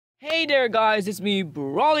Hey there guys, it's me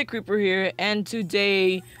Brawly Creeper here, and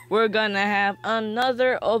today we're gonna have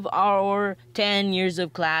another of our 10 years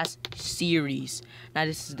of class series. Now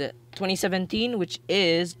this is the 2017, which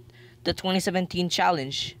is the 2017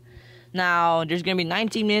 challenge. Now there's gonna be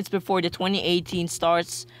 19 minutes before the 2018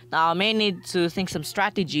 starts. Now I may need to think some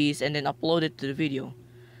strategies and then upload it to the video.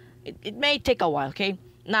 It may take a while, okay?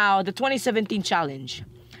 Now the 2017 challenge.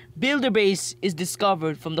 Builder base is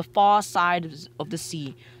discovered from the far side of the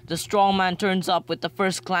sea. The strongman turns up with the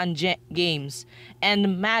first clan games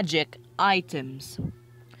and magic items.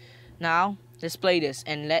 Now let's play this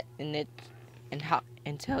and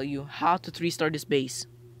tell you how to 3-star this base.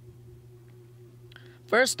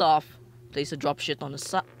 First off, place a dropship on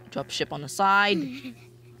the side.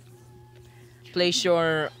 Place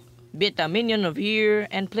your beta minion over here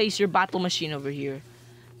and place your battle machine over here.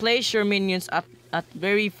 Place your minions at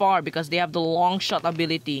very far because they have the long shot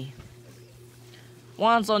ability.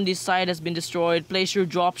 Once on this side has been destroyed, place your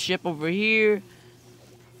dropship over here.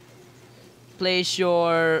 Place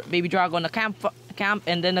your baby dragon on the camp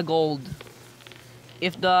and then the gold.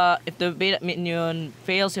 If the beta minion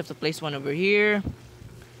fails, you have to place one over here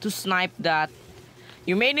to snipe that.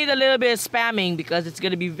 You may need a little bit of spamming because it's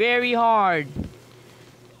gonna be very hard.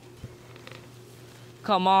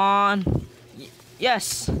 Come on.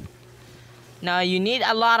 Yes. Now you need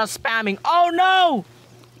a lot of spamming. Oh no!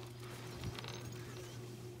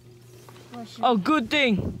 Oh, good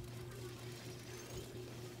thing.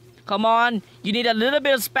 Come on. You need a little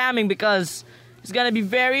bit of spamming because it's gonna be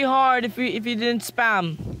very hard if you didn't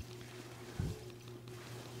spam.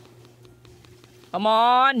 Come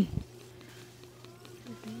on.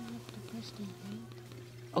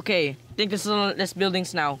 Okay, I think this is less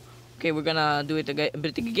buildings now. Okay, we're gonna do it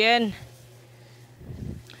again.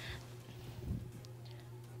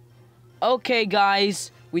 Okay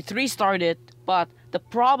guys, we 3-starred it, but the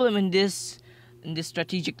problem in this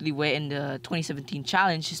strategically way in the 2017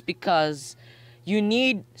 challenge is because you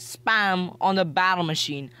need spam on the battle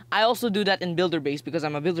machine. I also do that in builder base because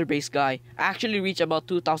I'm a builder base guy. I actually reach about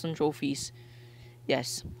 2,000 trophies.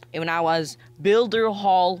 Yes, and when I was builder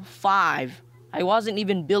hall 5, I wasn't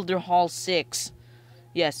even builder hall 6.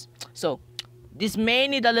 Yes, so this may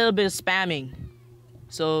need a little bit of spamming.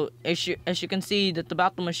 So as you can see that the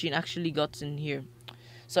battle machine actually got in here.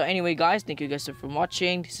 So anyway guys, thank you guys for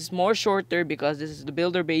watching. This is more shorter because this is the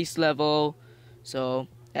builder base level. So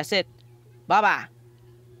that's it. Bye bye.